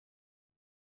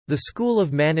The School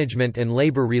of Management and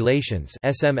Labor Relations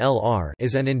 (SMLR)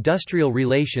 is an industrial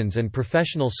relations and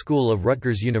professional school of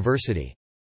Rutgers University.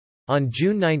 On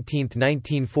June 19,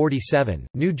 1947,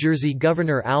 New Jersey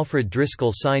Governor Alfred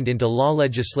Driscoll signed into law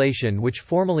legislation which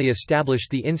formally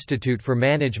established the Institute for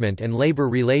Management and Labor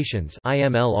Relations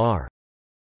 (IMLR).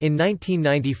 In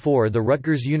 1994, the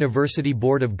Rutgers University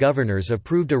Board of Governors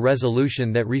approved a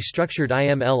resolution that restructured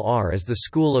IMLR as the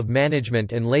School of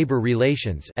Management and Labor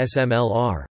Relations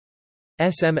 (SMLR).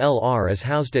 SMLR is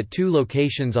housed at two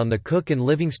locations on the Cook and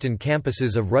Livingston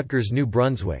campuses of Rutgers, New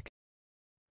Brunswick.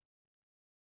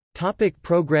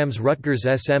 Programs. Rutgers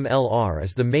SMLR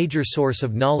is the major source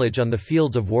of knowledge on the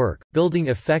fields of work, building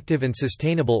effective and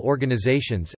sustainable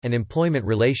organizations, and employment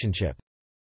relationship.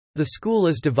 The school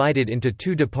is divided into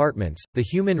two departments, the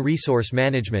Human Resource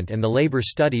Management and the Labor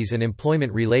Studies and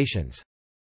Employment Relations.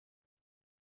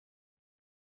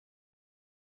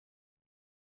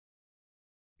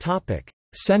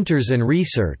 Centers and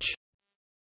research.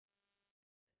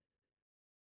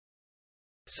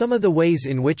 Some of the ways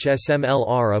in which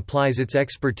SMLR applies its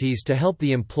expertise to help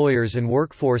the employers and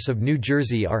workforce of New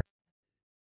Jersey are: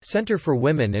 Center for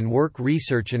Women and Work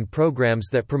Research and programs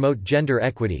that promote gender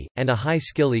equity, and a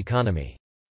high-skill economy.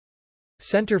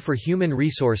 Center for Human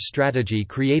Resource Strategy,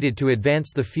 created to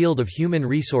advance the field of human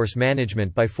resource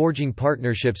management by forging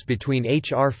partnerships between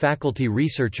HR faculty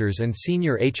researchers and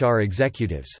senior HR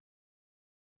executives.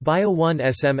 BioOne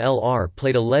SMLR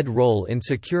played a lead role in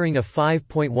securing a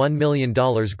 $5.1 million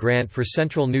grant for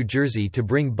Central New Jersey to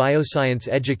bring bioscience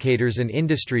educators and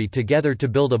industry together to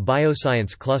build a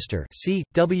bioscience cluster. See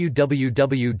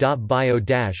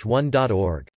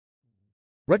www.bio-1.org.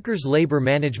 Rutgers Labor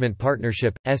Management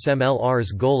Partnership –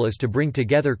 SMLR's goal is to bring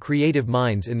together creative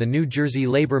minds in the New Jersey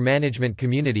labor management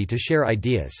community to share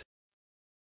ideas.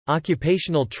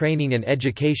 Occupational Training and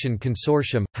Education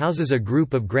Consortium – houses a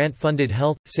group of grant-funded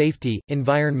health, safety,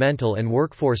 environmental and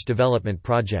workforce development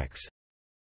projects.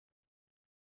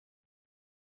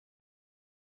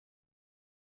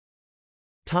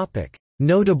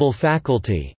 Notable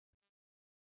faculty.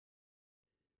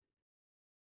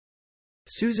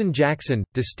 Susan Jackson,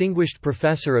 Distinguished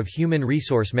Professor of Human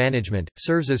Resource Management,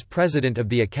 serves as President of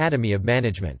the Academy of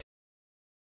Management.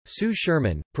 Sue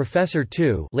Sherman, Professor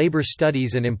II, Labor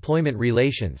Studies and Employment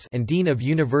Relations, and Dean of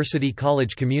University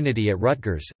College Community at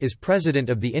Rutgers, is President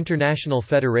of the International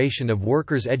Federation of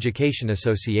Workers' Education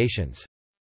Associations.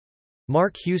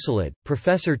 Mark Huselid,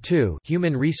 Professor II,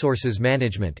 Human Resources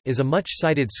Management, is a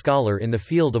much-cited scholar in the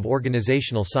field of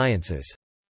organizational sciences.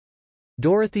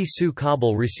 Dorothy Sue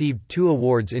Cobble received 2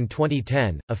 awards in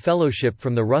 2010, a fellowship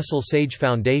from the Russell Sage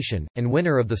Foundation, and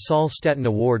winner of the Saul Stetton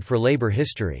Award for Labor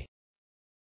History.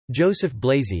 Joseph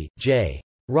Blasey, J.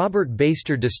 Robert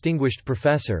Baster Distinguished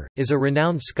Professor, is a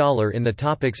renowned scholar in the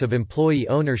topics of employee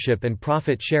ownership and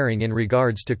profit sharing in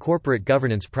regards to corporate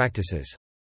governance practices.